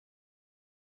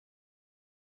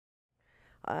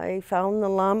I found the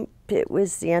lump, it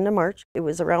was the end of March. It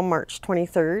was around March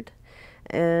 23rd.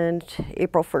 And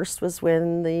April 1st was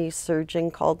when the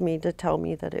surgeon called me to tell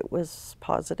me that it was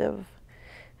positive.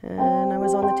 And I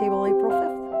was on the table April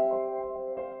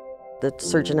 5th. The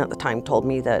surgeon at the time told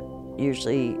me that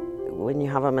usually when you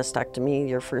have a mastectomy,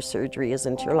 your first surgery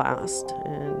isn't your last.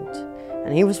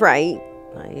 And he was right.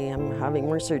 I am having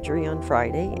more surgery on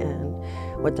Friday, and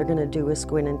what they're going to do is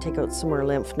go in and take out some more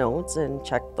lymph nodes and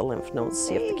check the lymph nodes,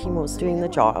 see if the chemo's doing the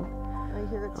job.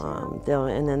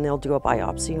 And then they'll do a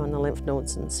biopsy on the lymph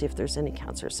nodes and see if there's any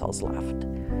cancer cells left.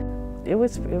 It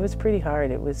was pretty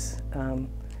hard. It was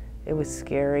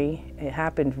scary. It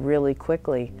happened really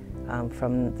quickly.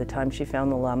 From the time she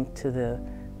found the lump to the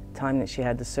time that she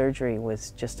had the surgery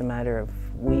was just a matter of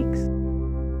weeks.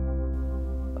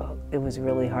 It was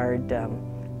really hard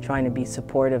trying to be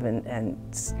supportive and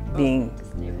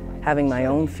having my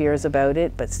own fears about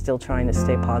it, but still trying to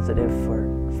stay positive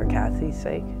for Kathy's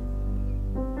sake.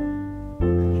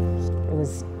 It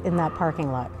was in that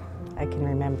parking lot. I can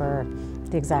remember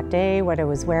the exact day, what I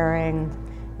was wearing.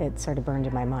 It sort of burned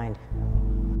in my mind.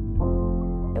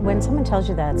 When someone tells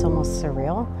you that, it's almost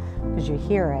surreal because you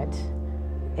hear it.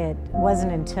 It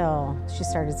wasn't until she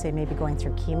started, say, maybe going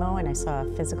through chemo and I saw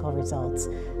physical results.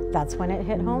 That's when it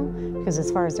hit home, because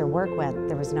as far as her work went,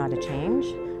 there was not a change.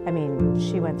 I mean,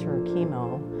 she went through her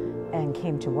chemo and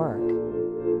came to work.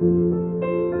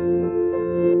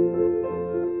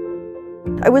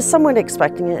 I was somewhat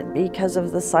expecting it because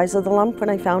of the size of the lump. When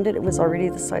I found it, it was already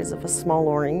the size of a small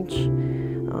orange.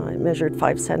 It measured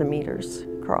 5 centimeters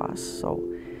across,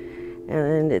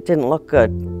 and it didn't look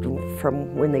good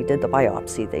from when they did the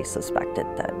biopsy. They suspected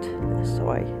that, so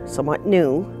I somewhat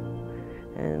knew.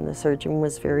 And the surgeon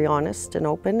was very honest and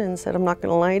open and said, "I'm not going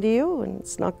to lie to you, and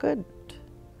it's not good."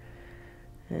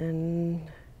 And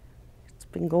it's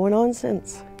been going on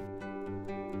since.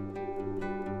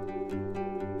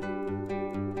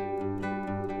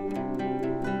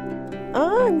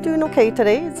 I'm doing okay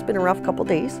today. It's been a rough couple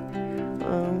days,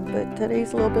 but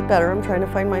today's a little bit better. I'm trying to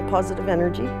find my positive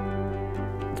energy.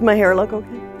 Does my hair look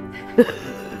okay?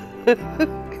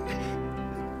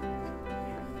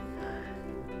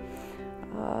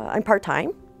 I'm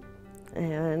part-time,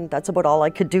 and that's about all I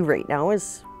could do right now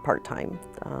is part-time.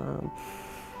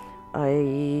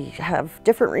 I have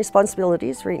different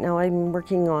responsibilities. Right now I'm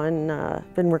working on,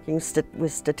 been working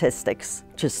with statistics,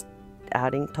 just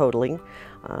adding, totaling.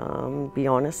 Be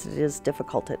honest, it is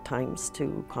difficult at times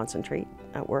to concentrate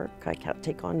at work. I can't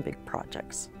take on big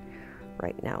projects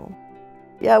right now.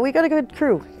 Yeah, we got a good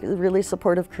crew, a really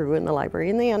supportive crew in the library,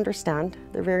 and they understand.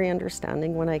 They're very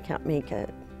understanding when I can't make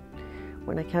it,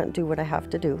 when I can't do what I have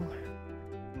to do.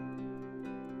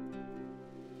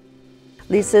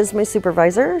 Lisa is my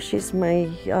supervisor. She's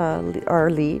our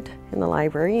lead in the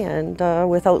library, and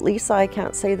without Lisa, I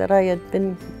can't say that I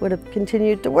would have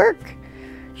continued to work.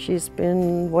 She's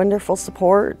been wonderful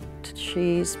support.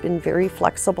 She's been very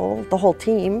flexible. The whole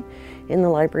team in the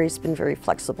library has been very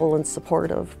flexible and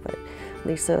supportive, but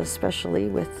Lisa especially,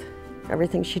 with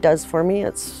everything she does for me,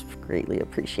 it's greatly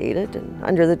appreciated, and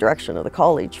under the direction of the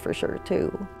college for sure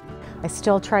too. I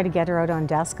still try to get her out on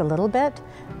desk a little bit.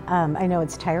 I know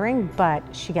it's tiring, but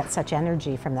she gets such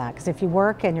energy from that, because if you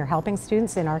work and you're helping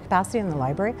students in our capacity in the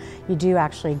library, you do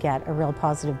actually get a real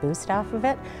positive boost off of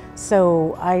it.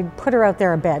 So I put her out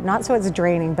there a bit, not so it's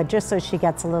draining, but just so she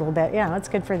gets a little bit, you know, it's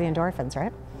good for the endorphins,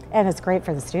 right? And it's great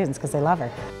for the students because they love her.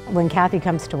 When Kathy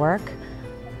comes to work,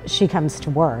 she comes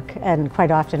to work, and quite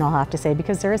often I'll have to say,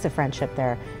 because there is a friendship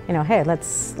there, you know, hey,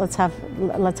 let's have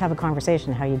a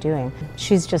conversation. How you doing?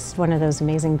 She's just one of those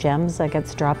amazing gems that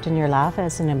gets dropped in your lap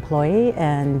as an employee,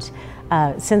 and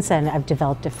since then I've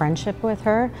developed a friendship with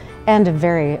her and a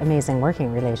very amazing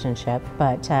working relationship.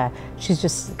 But she's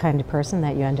just the kind of person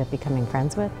that you end up becoming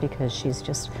friends with, because she's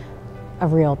just a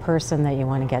real person that you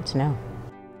want to get to know.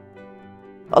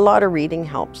 A lot of reading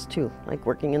helps too, like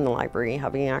working in the library,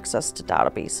 having access to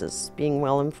databases, being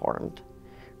well informed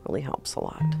really helps a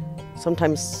lot.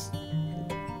 Sometimes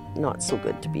not so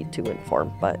good to be too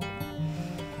informed, but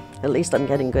at least I'm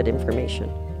getting good information.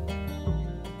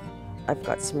 I've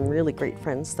got some really great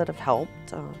friends that have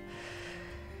helped.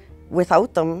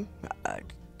 Without them,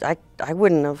 I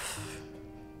wouldn't have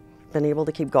been able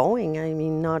to keep going. I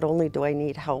mean, not only do I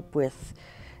need help with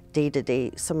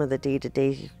some of the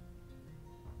day-to-day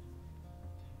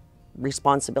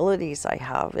responsibilities I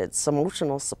have, it's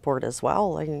emotional support as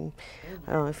well.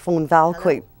 I phone Val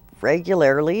quite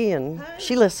regularly, and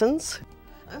she listens.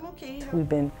 I'm okay. We've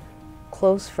been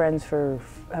close friends for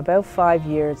about 5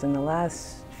 years. In the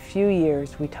last few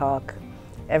years, we talk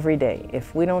every day.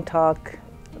 If we don't talk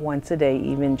once a day,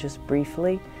 even just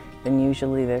briefly, then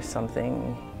usually there's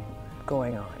something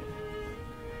going on.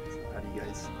 So how do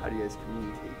you guys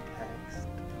communicate? Text?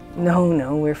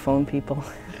 No, we're phone people.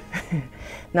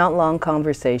 Not long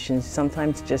conversations,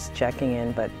 sometimes just checking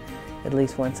in, but at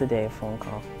least once a day a phone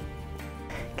call.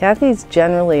 Kathy's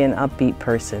generally an upbeat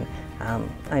person.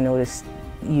 I noticed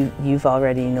you've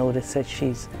already noticed that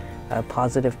she's a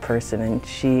positive person, and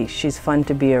she's fun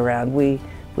to be around. We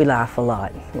laugh a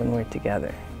lot when we're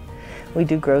together. We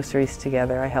do groceries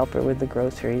together. I help her with the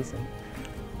groceries, and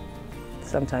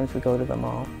sometimes we go to the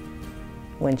mall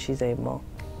when she's able.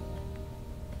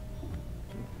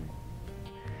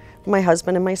 My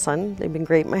husband and my son, they've been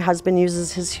great. My husband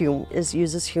uses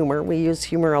humor. We use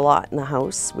humor a lot in the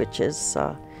house, which is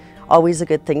always a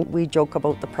good thing. We joke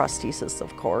about the prosthesis,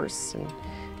 of course,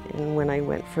 and when I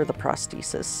went for the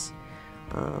prosthesis,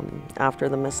 after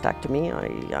the mastectomy,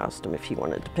 I asked him if he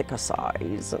wanted to pick a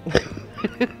size.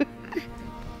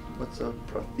 What's a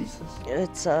prosthesis?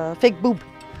 It's a fake boob.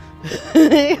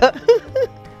 Yeah.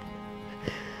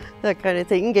 That kind of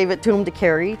thing. Gave it to him to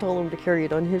carry, told him to carry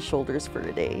it on his shoulders for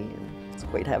a day. And it's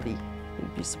quite heavy.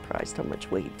 You'd be surprised how much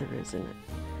weight there is in it.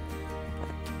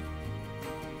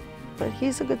 But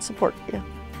he's a good support, yeah.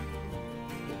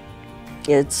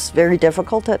 It's very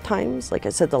difficult at times. Like I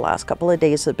said, the last couple of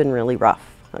days have been really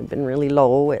rough. I've been really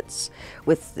low. It's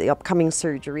with the upcoming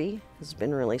surgery. It's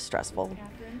been really stressful.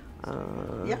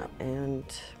 Yeah. And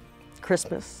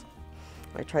Christmas.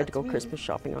 I tried to go Christmas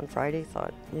shopping on Friday,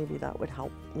 thought maybe that would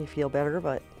help me feel better,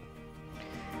 but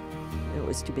it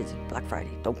was too busy. Black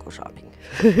Friday, don't go shopping.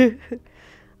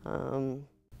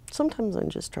 Sometimes I'm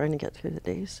just trying to get through the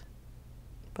days,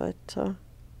 but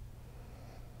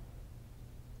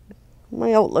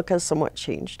my outlook has somewhat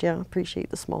changed. Yeah,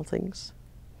 appreciate the small things.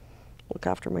 Look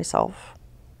after myself.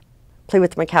 Play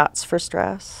with my cats for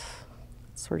stress,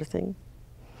 that sort of thing.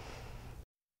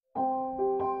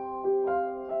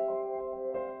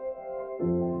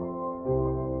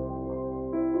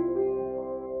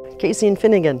 Casey and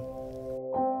Finnegan.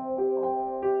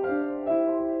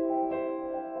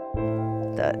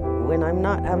 That when I'm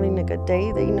not having a good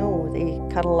day, they know. They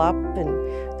cuddle up and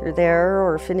they're there,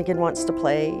 or Finnegan wants to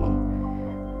play, or,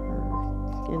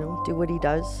 you know, do what he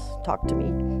does, talk to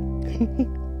me.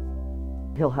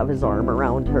 He'll have his arm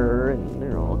around her and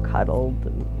they're all cuddled.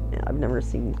 And yeah, I've never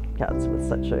seen cats with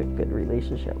such a good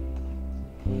relationship.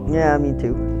 Yeah, me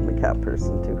too. I'm a cat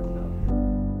person too.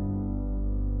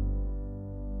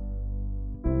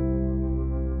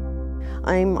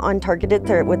 I'm on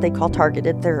what they call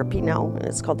targeted therapy now, and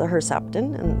it's called the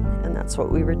Herceptin, and that's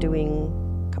what we were doing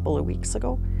a couple of weeks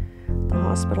ago at the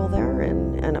hospital there,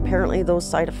 and apparently those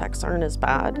side effects aren't as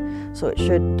bad, so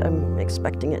I'm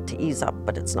expecting it to ease up,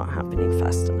 but it's not happening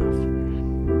fast enough.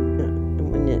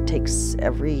 And when it takes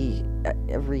everything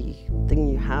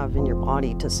you have in your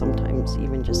body to sometimes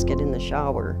even just get in the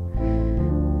shower,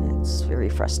 it's very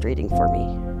frustrating for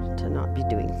me to not be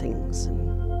doing things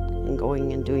and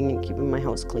going and doing and keeping my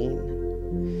house clean,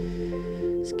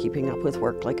 and just keeping up with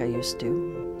work like I used to.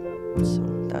 So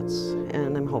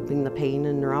and I'm hoping the pain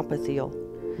and neuropathy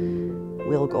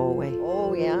will go away.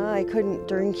 Oh yeah,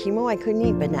 during chemo, I couldn't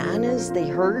eat bananas. They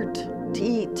hurt. To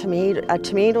eat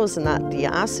tomatoes and the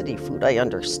acidy food, I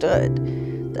understood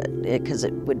because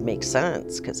it would make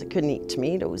sense, because I couldn't eat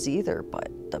tomatoes either, but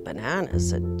the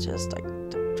bananas, it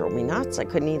drove me nuts. I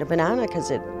couldn't eat a banana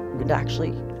because it would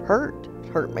actually hurt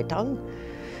my tongue.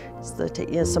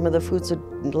 Some of the foods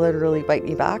would literally bite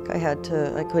me back. I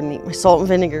couldn't eat my salt and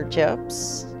vinegar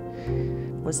chips.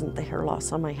 It wasn't the hair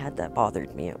loss on my head that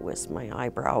bothered me, it was my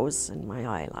eyebrows and my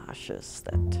eyelashes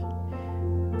that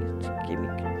gave me,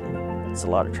 it's a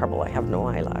lot of trouble. I have no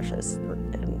eyelashes,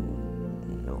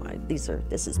 and no,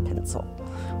 this is pencil.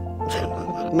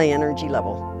 My energy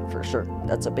level, for sure,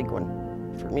 that's a big one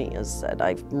for me, is that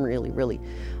I've really,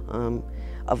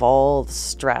 of all the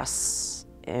stress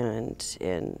and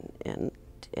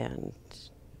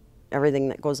everything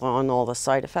that goes on, all the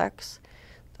side effects,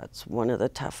 that's one of the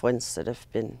tough ones that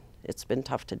it's been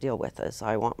tough to deal with, is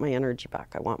I want my energy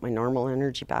back. I want my normal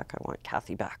energy back. I want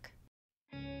Kathy back.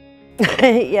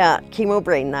 Yeah, chemo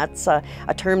brain, that's a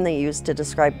term they use to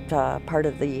describe part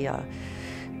of the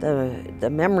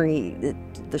memory,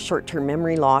 the short-term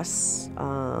memory loss,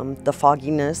 the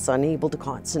fogginess, unable to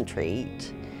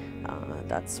concentrate.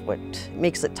 That's what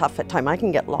makes it tough at times. I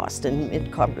can get lost in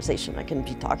mid-conversation. I can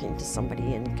be talking to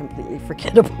somebody and completely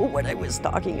forget about what I was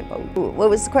talking about. What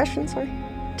was the question, sorry?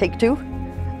 Take two?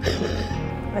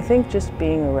 I think just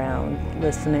being around,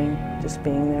 listening, just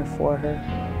being there for her.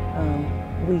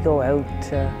 We go out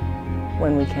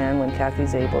when we can, when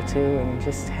Kathy's able to, and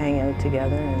just hang out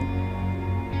together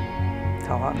and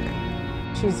talk.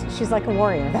 She's like a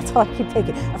warrior. That's all I keep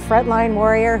thinking. A frontline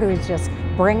warrior who's just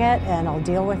bring it and I'll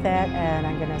deal with it and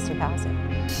I'm going to surpass it.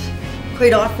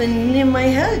 Quite often in my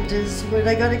head is what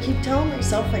I gotta keep telling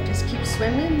myself. I just keep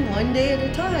swimming one day at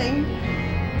a time.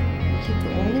 Keep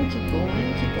going and keep going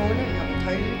and keep going. I have a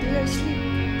tired day, I sleep.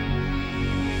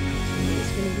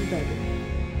 It's gonna be better.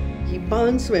 Keep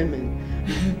on swimming.